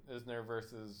section? Isner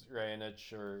versus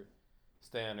Raonic or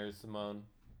Stan or Simone?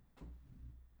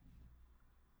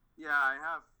 Yeah, I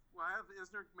have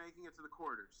Isner making it to the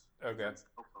quarters. Okay.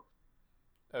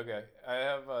 Okay, I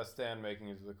have Stan making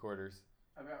it to the quarters.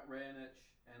 I got Raonic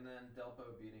and then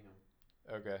Delpo beating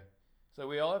him. Okay, so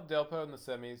we all have Delpo in the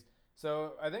semis.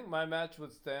 So I think my match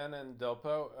with Stan and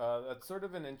Delpo, that's sort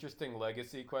of an interesting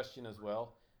legacy question as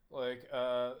well. Like,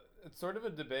 it's sort of a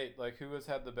debate, like who has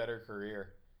had the better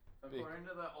career. According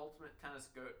to the Ultimate Tennis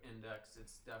GOAT Index,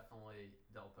 it's definitely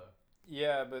Delpo.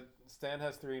 Yeah, but Stan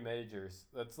has 3 majors.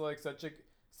 That's like such a...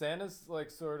 Stan is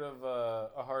like sort of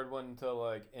a hard one to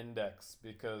like index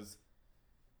because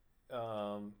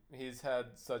he's had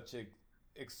such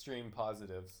extreme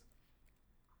positives.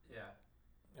 Yeah.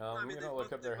 I'm gonna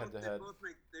look up their head-to-head.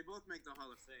 They both make the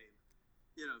Hall of Fame.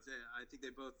 You know, I think they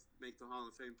both make the Hall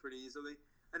of Fame pretty easily.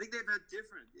 I think they've had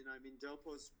different. You know, I mean,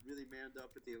 Delpo's really manned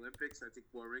up at the Olympics. I think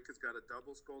Wawrinka's got a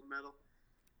doubles gold medal,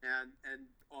 and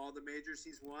all the majors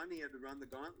he's won, he had to run the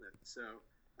gauntlet. So,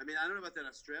 I mean, I don't know about that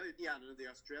Australian. Yeah, I know the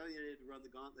Australian had to run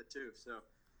the gauntlet too. So,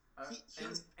 and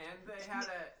they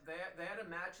had a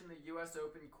match in the U.S.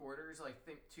 Open quarters, I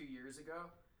think 2 years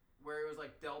ago, where it was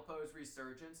like Delpo's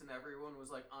resurgence, and everyone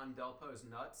was like on Delpo's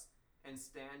nuts, and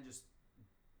Stan just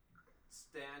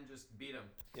beat him.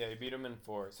 Yeah, he beat him in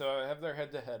 4. So I have their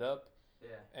head-to-head up.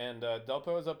 Yeah. And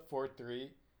Delpo is up 4-3.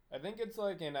 I think it's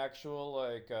like an actual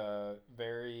like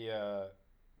very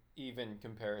even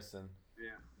comparison. Yeah,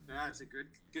 that's a good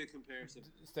comparison.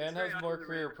 It's Stan very has under more the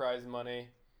career radar. prize money.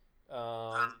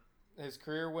 His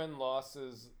career win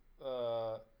losses.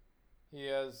 He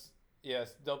has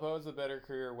yes. Delpo has a better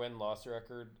career win loss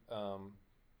record.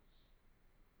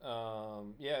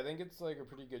 Yeah, I think it's like a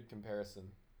pretty good comparison.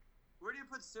 Where do you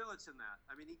put Silic in that?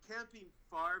 I mean, he can't be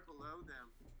far below them.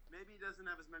 Maybe he doesn't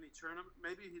have as many tournament.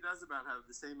 Maybe he does about have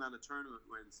the same amount of tournament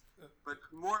wins, but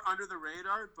more under the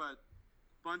radar. But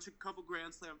couple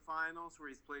Grand Slam finals where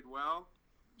he's played well.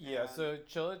 Yeah, And so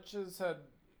Chilich has had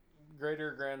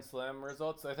greater Grand Slam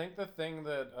results. I think the thing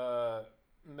that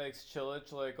makes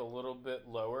Chilich like a little bit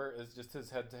lower is just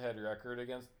his head-to-head record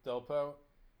against Delpo.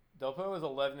 Delpo is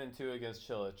 11-2 against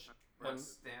Chilich. And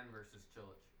What's Stan versus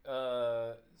Chilich?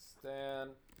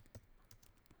 Stan.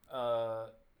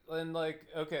 And like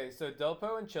okay, so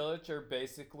Delpo and Chilich are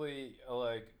basically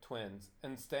like twins,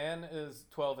 and Stan is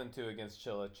 12-2 against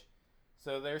Chilich.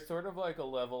 So they're sort of like a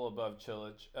level above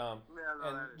Chilich. yeah, no,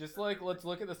 And that is just true. like let's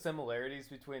look at the similarities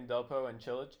between Delpo and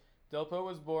Chilich. Delpo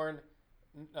was born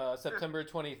September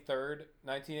 23rd,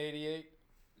 1988.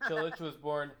 Chilich was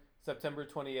born September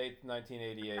 28th,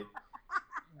 1988.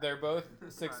 They're both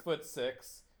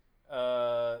 6'6".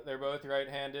 They're both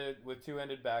right-handed with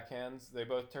two-handed backhands. They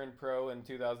both turned pro in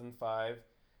 2005.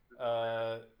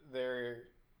 Their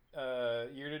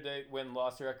year-to-date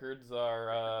win-loss records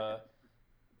are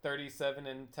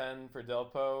 37-10 for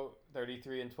Delpo,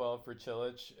 33-12 for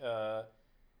Chilich.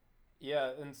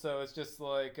 Yeah, and so it's just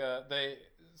like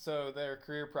so their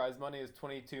career prize money is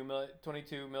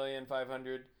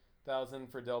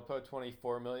 22,500,000 for Delpo,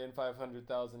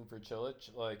 24,500,000 for Chilich.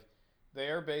 Like they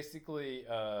are basically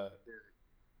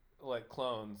like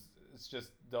clones. It's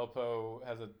just Delpo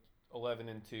has a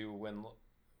 11-2 win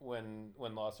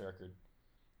loss record.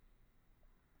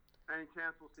 Any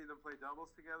chance we'll see them play doubles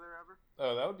together ever?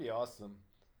 Oh, that would be awesome.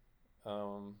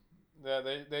 Yeah,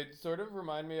 they sort of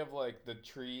remind me of like the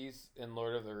trees in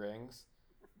Lord of the Rings.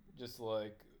 Just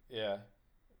like yeah,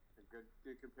 A good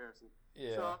comparison.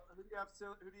 yeah. So who do you have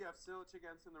Silic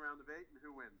against in the round of 8, and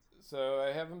who wins? So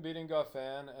I have him beating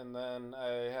Goffin, and then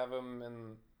I have him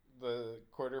in the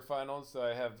quarterfinals. So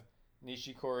I have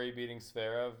Nishikori beating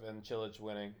Zverev and Chilich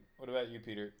winning. What about you,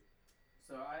 Peter?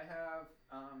 So I have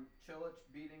Chilich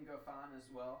beating Goffin as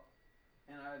well,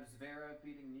 and I have Zverev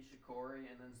beating Nishikori,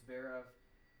 and then Zverev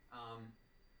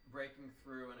breaking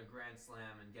through in a Grand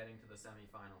Slam and getting to the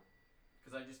semifinal.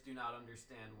 Because I just do not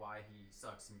understand why he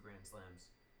sucks in Grand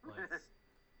Slams. Like,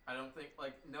 I don't think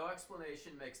no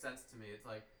explanation makes sense to me. It's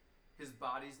like his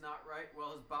body's not right.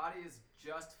 Well, his body is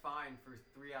just fine for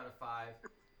 3 out of 5.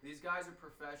 These guys are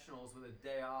professionals with a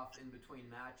day off in between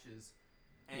matches,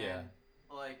 and Yeah.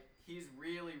 like he's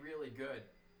really really good.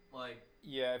 Like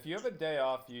Yeah, if you have a day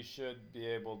off, you should be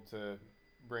able to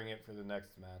bring it for the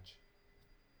next match.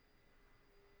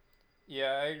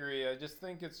 Yeah, I agree. I just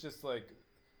think it's just like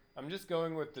I'm just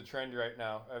going with the trend right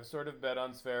now. I've sort of bet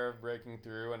on Zverev breaking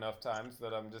through enough times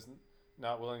that I'm just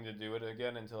not willing to do it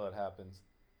again until it happens.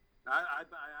 I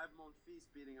have Monfils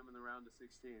beating him in the round of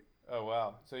 16. Oh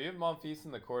wow! So you have Monfils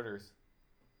in the quarters,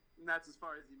 And that's as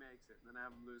far as he makes it. And then I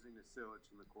have him losing to Silic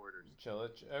in the quarters.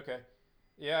 Chilich. Okay,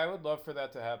 yeah, I would love for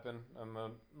that to happen. I'm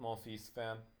a Monfils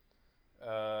fan,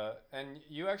 and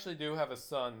you actually do have a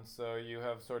son, so you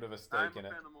have sort of a I'm stake a in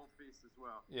it. fan of Monfils as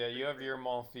well. Yeah, you have your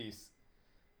Monfils.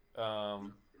 I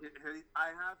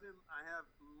have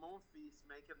Monfils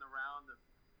making the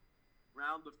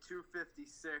round of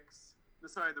 256.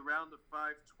 Sorry, the round of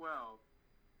 512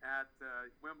 at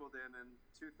Wimbledon in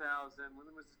 2000. When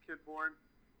was this kid born?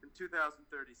 In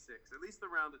 2036. At least the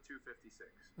round of 256.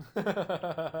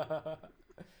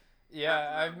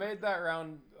 Yeah, I've made that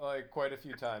round like quite a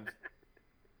few times.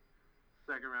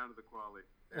 Second round of the quali.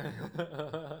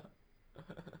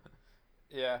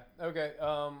 Yeah. Okay.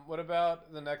 What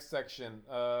about the next section?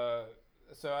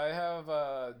 So I have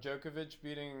Djokovic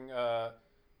beating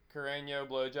Carreño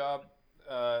blowjob,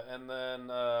 and then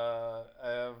I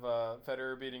have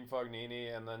Federer beating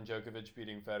Fognini, and then Djokovic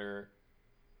beating Federer.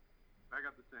 I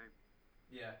got the same.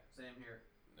 yeah, same here.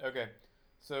 Okay.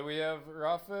 So we have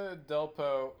Rafa,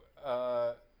 Delpo,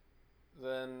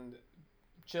 then I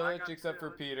Cilic, got except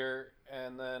for Cilic. Peter,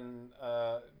 and then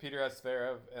Peter has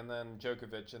Zverev, and then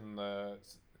Djokovic in the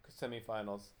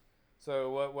semifinals. So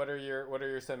what are your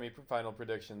semifinal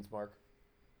predictions, Mark?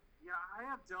 Yeah, I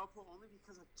have Delpo only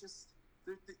because it's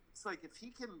like if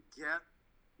he can get,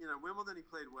 Wimbledon he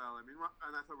played well. I mean,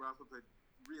 and I thought Rafa played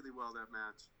really well that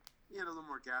match. He had a little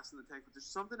more gas in the tank, but there's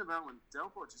something about when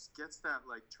Delpo just gets that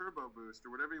like turbo boost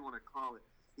or whatever you want to call it.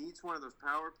 He eats one of those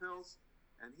power pills,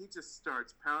 and he just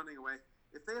starts pounding away.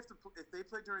 If they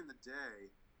play during the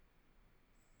day,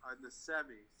 in the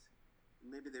semis,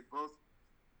 maybe they both.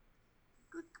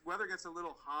 Weather gets a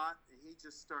little hot, and he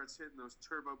just starts hitting those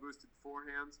turbo boosted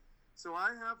forehands. So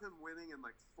I have him winning in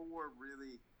like 4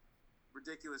 really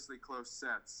ridiculously close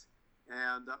sets,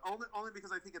 and only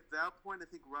because I think at that point I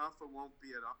think Rafa won't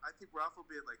be at. I think Rafa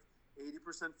will be at like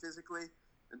 80% physically,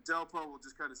 and Delpo will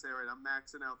just kind of say, all right, I'm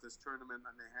maxing out this tournament.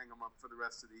 I may hang him up for the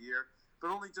rest of the year,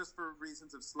 but only just for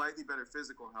reasons of slightly better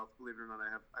physical health. Believe it or not,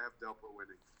 I have Delpo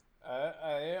winning.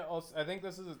 I think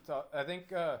this is a tough. I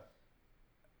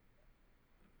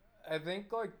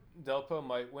think like Delpo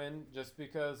might win just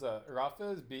because Rafa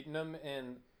has beaten him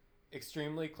in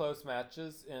extremely close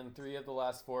matches in 3 of the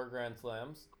last 4 Grand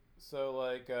Slams. So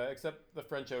like, except the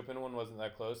French Open one wasn't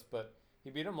that close, but he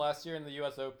beat him last year in the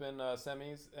U.S. Open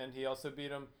semis, and he also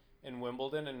beat him in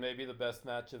Wimbledon in maybe the best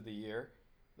match of the year.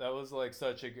 That was like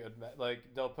such a good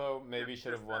like Delpo maybe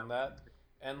should have won that.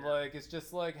 And like it's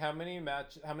just like how many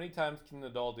times can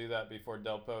Nadal do that before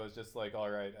Delpo is just like, all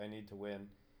right, I need to win.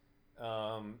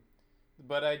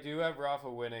 But I do have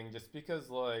Rafa winning just because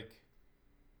like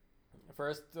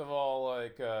first of all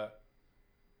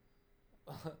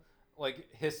like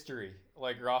history,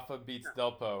 like Rafa beats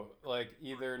Delpo, like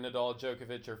either Nadal,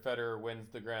 Djokovic, or Federer wins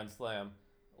the Grand Slam.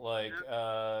 Like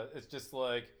it's just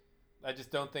like I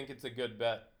just don't think it's a good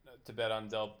bet to bet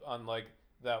on on like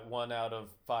that 1 out of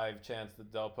 5 chance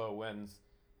that Delpo wins,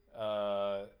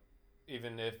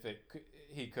 even if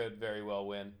he could very well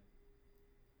win.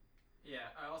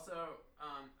 Yeah, I also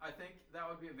I think that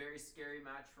would be a very scary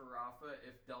match for Rafa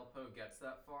if Delpo gets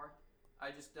that far.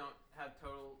 I just don't have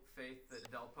total faith that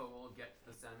Delpo will get to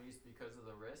the semis because of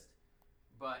the wrist.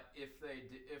 But if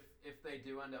they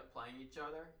do end up playing each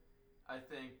other, I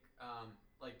think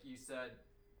like you said,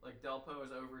 like Delpo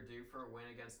is overdue for a win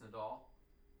against Nadal.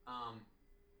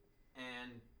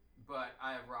 But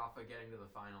I have Rafa getting to the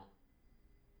final.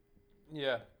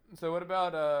 Yeah. So what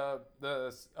about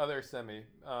the other semi?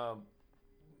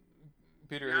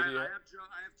 Peter, yeah, who do you I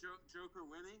have Joker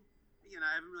winning.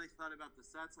 I haven't really thought about the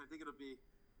sets. I think it'll be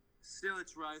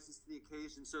Cilic rises to the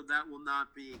occasion, so that will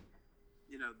not be,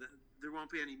 there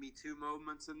won't be any Me Too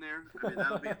moments in there. I mean,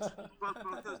 that'll be both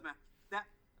those matches.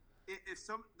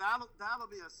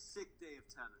 That'll be a sick day of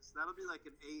tennis. That'll be like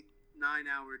an 8-9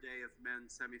 hour day of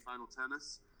men's semifinal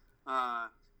tennis.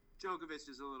 Djokovic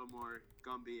is a little more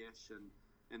Gumby-ish,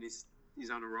 and he's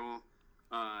on a roll.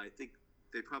 I think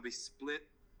they probably split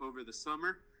over the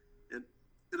summer, and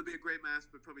it'll be a great match,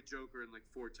 but probably Joker in like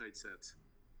 4 tight sets.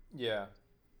 Yeah,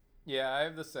 I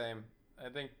have the same. I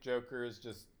think Joker is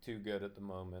just too good at the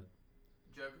moment.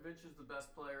 Djokovic is the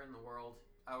best player in the world.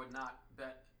 I do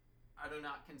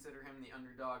not consider him the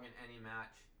underdog in any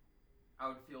match. I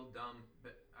would feel dumb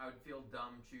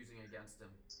choosing against him.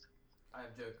 I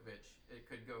have Djokovic. It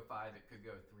could go 5, it could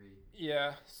go 3.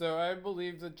 Yeah, so I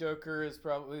believe that Joker is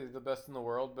probably the best in the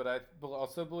world, but I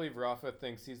also believe Rafa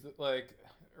thinks he's like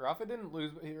Rafa didn't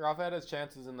lose. Rafa had his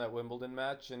chances in that Wimbledon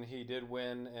match, and he did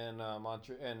win in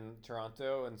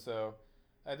Toronto, and so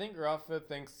I think Rafa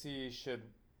thinks he should.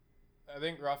 I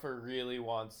think Rafa really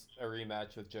wants a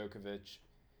rematch with Djokovic,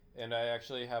 and I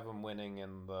actually have him winning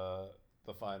in the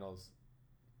finals.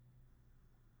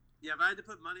 Yeah, if I had to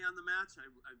put money on the match, I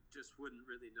just wouldn't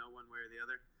really know one way or the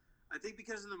other. I think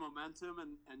because of the momentum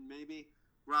and maybe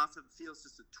Rafa feels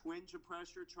just a twinge of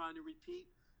pressure trying to repeat,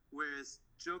 whereas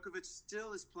Djokovic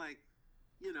still is playing,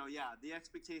 the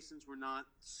expectations were not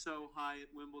so high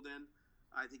at Wimbledon.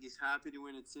 I think he's happy to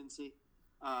win at Cincy.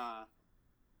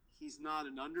 He's not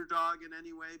an underdog in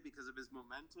any way because of his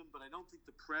momentum, but I don't think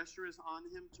the pressure is on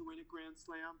him to win a Grand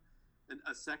Slam, and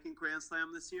a second Grand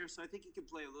Slam this year. So I think he can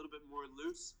play a little bit more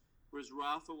loose. Whereas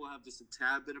Rafa will have just a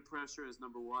tad bit of pressure as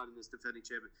number 1 and as defending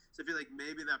champion. So I feel like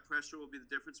maybe that pressure will be the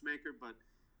difference maker, but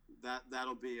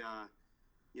that'll be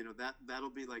that'll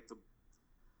be like the.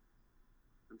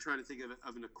 I'm trying to think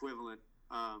of an equivalent.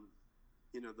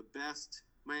 The best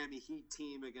Miami Heat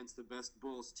team against the best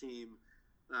Bulls team,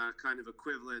 kind of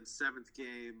equivalent 7th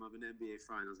game of an NBA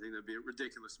Finals. I think that'd be a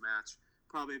ridiculous match.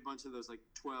 Probably a bunch of those like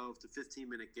 12 to 15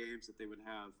 minute games that they would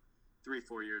have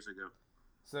 3-4 years ago.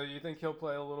 So you think he'll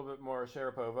play a little bit more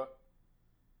Sharapova?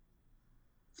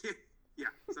 Yeah,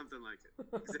 something like it.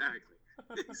 Exactly.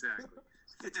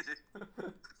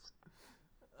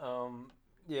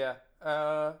 Yeah.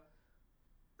 I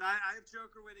have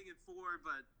Joker winning in 4,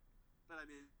 but I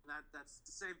mean that's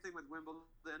the same thing with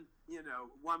Wimbledon.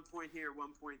 1 point here,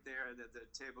 1 point there, that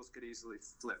the tables could easily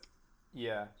flip.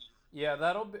 Yeah,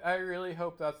 I really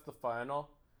hope that's the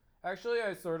final. Actually,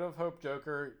 I sort of hope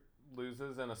Joker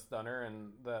loses in a stunner,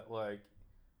 and that like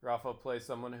Rafa play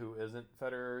someone who isn't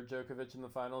Federer or Djokovic in the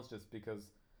finals, just because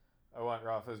I want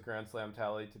Rafa's Grand Slam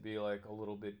tally to be like a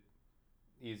little bit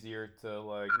easier to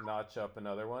like notch up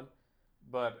another one.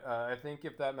 But I think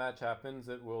if that match happens,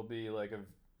 it will be like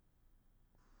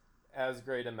as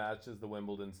great a match as the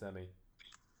Wimbledon semi.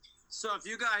 So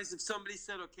if somebody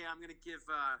said, okay,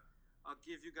 I'll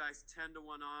give you guys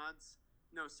 10-1 odds.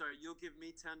 No, sorry, you'll give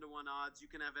me 10-1 odds. You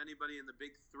can have anybody in the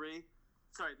big three.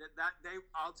 Sorry,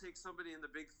 I'll take somebody in the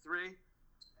big three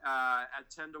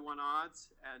at 10-1 odds,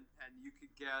 and you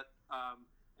could get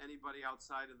anybody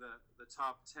outside of the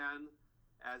top 10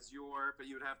 as but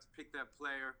you would have to pick that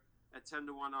player at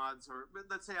 10-1 odds, or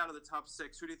let's say out of the top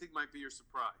 6. Who do you think might be your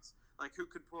surprise? Like, who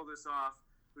could pull this off?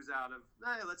 Who's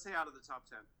let's say out of the top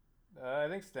 10? I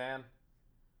think Stan.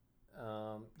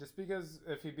 Just because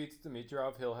if he beats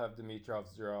Dimitrov, he'll have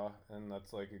Dimitrov's draw, and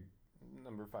that's like a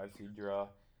number 5 seed draw.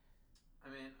 I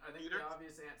mean, I think the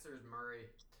obvious answer is Murray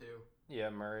too.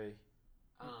 Yeah, Murray.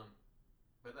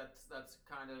 But that's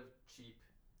kind of cheap.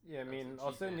 Yeah, I mean,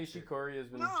 also Nishikori has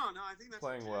been I think that's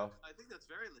playing legit. well. I think that's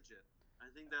very legit. I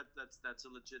think that's a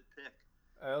legit pick.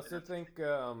 I also think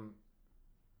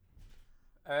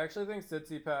I actually think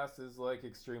Tsitsipas is like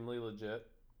extremely legit,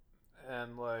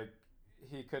 and like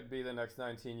he could be the next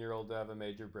 19-year-old to have a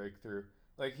major breakthrough.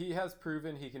 Like, he has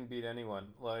proven he can beat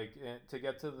anyone. Like, to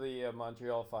get to the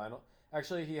Montreal final.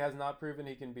 Actually, he has not proven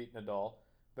he can beat Nadal.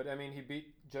 But, I mean, he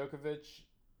beat Djokovic,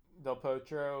 Del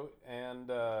Potro, and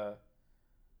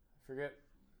forget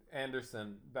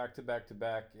Anderson back to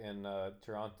back in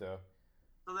Toronto.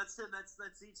 So let's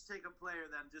each take a player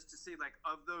then, just to see, like,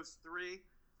 of those three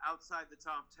outside the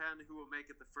top 10, who will make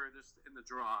it the furthest in the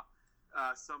draw.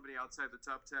 Somebody outside the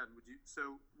top 10.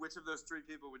 So which of those three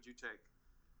people would you take?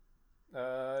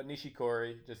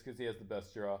 Nishikori, just because he has the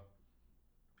best draw.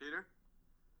 Peter?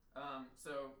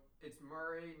 So it's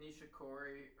Murray,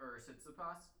 Nishikori, or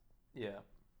Tsitsipas? Yeah.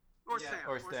 Or Stan.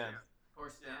 Or Stan.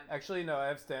 Yeah. Actually, no, I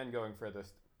have Stan going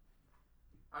furthest.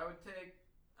 I would take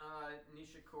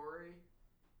Nishikori,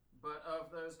 but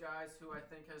of those guys, who I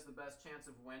think has the best chance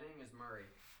of winning is Murray.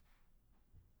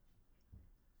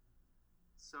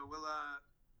 So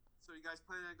so you guys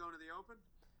planning on going to the Open?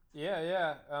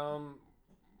 Yeah.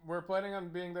 We're planning on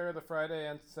being there the Friday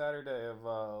and Saturday of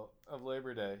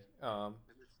Labor Day.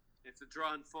 If the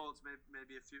draw unfolds,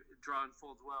 maybe a few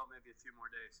more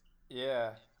days.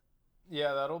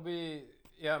 Yeah, that'll be.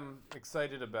 Yeah, I'm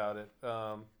excited about it.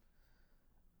 I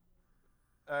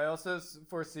also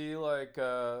foresee like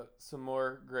some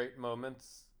more great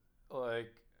moments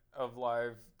like of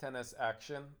live tennis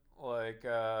action. Like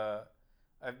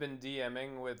I've been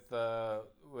DMing with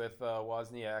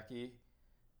Wozniacki,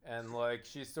 and like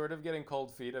she's sort of getting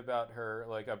cold feet about her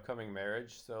like upcoming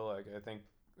marriage. So like I think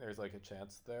there's like a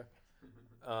chance there.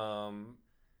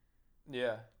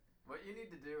 Yeah. What you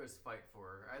need to do is fight for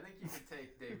her. I think you could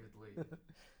take David Lee.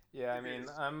 Yeah, I mean,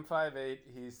 I'm 5'8",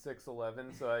 he's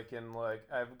 6'11", so I can like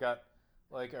I've got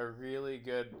like a really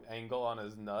good angle on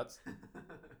his nuts.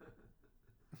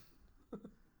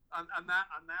 On that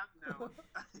note,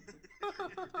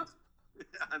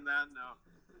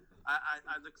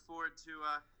 I look forward to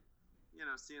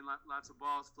seeing lots of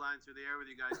balls flying through the air with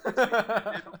you guys.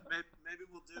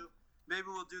 Maybe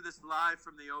we'll do this live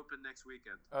from the Open next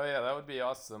weekend. Oh yeah, that would be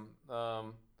awesome.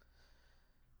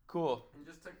 Cool. And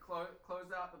just to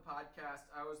close out the podcast,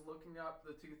 I was looking up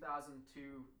the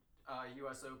 2002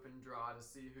 U.S. Open draw to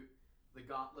see who the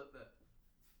gauntlet that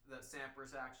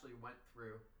Sampras actually went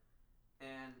through.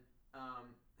 And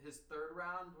his third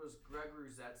round was Greg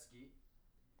Rusedski.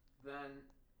 Then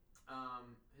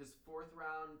his fourth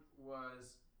round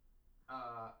was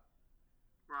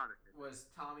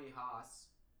Tommy Haas.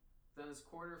 Then his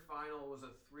quarterfinal was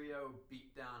a 3-0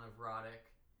 beatdown of Roddick.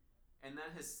 And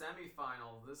then his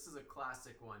semifinal, this is a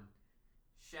classic one,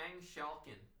 Shang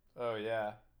Shalkin. Oh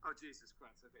yeah. Oh Jesus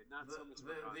Christ! Okay, not so much.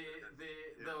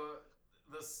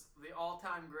 The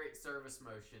all-time great service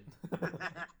motion.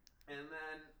 And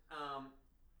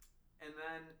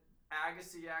then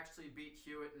Agassi actually beat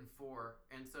Hewitt in 4,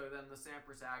 and so then the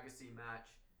Sampras Agassi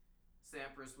match,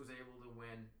 Sampras was able to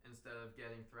win instead of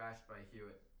getting thrashed by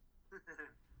Hewitt.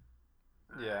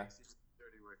 Yeah.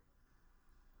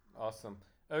 Awesome.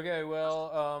 Okay,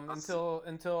 well,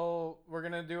 until we're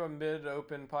gonna do a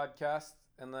mid-open podcast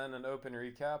and then an open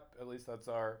recap. At least that's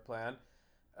our plan.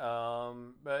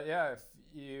 But yeah, if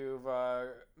you've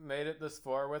made it this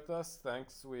far with us,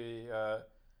 thanks. We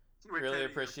really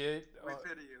appreciate. We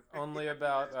pity you. Only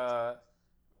about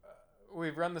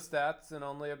we've run the stats, and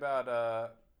only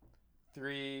about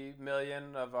 3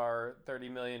 million of our 30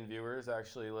 million viewers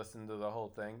actually listen to the whole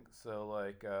thing. So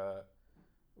like,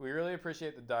 We really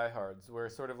appreciate the diehards. We're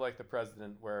sort of like the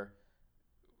president, where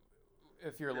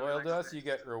if you're Yeah, loyal like to our us, you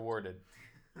get rewarded.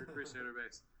 We appreciate our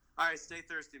base. All right, stay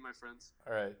thirsty, my friends.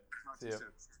 All right. Talk See to you ya.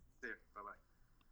 soon.